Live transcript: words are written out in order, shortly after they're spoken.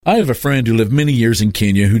I have a friend who lived many years in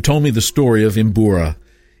Kenya who told me the story of Imbura.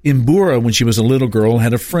 Imbura, when she was a little girl,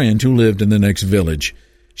 had a friend who lived in the next village.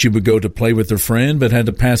 She would go to play with her friend, but had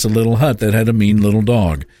to pass a little hut that had a mean little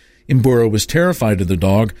dog. Imbura was terrified of the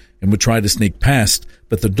dog and would try to sneak past,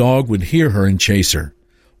 but the dog would hear her and chase her.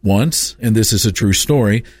 Once, and this is a true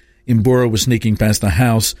story, Imbura was sneaking past the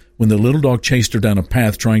house when the little dog chased her down a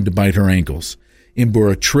path trying to bite her ankles.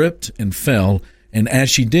 Imbura tripped and fell, and as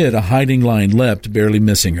she did, a hiding lion leapt, barely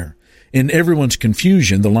missing her. In everyone's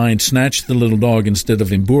confusion, the lion snatched the little dog instead of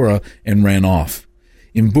Imbura and ran off.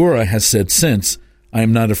 Imbura has said since, "I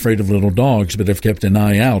am not afraid of little dogs, but have kept an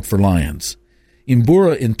eye out for lions."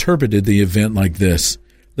 Imbura interpreted the event like this: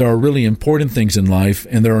 there are really important things in life,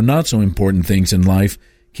 and there are not so important things in life.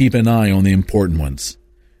 Keep an eye on the important ones.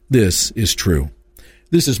 This is true.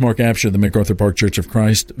 This is Mark Absher of the MacArthur Park Church of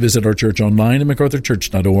Christ. Visit our church online at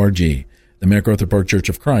macarthurchurch.org. The MacArthur Park Church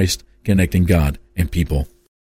of Christ, connecting God and people.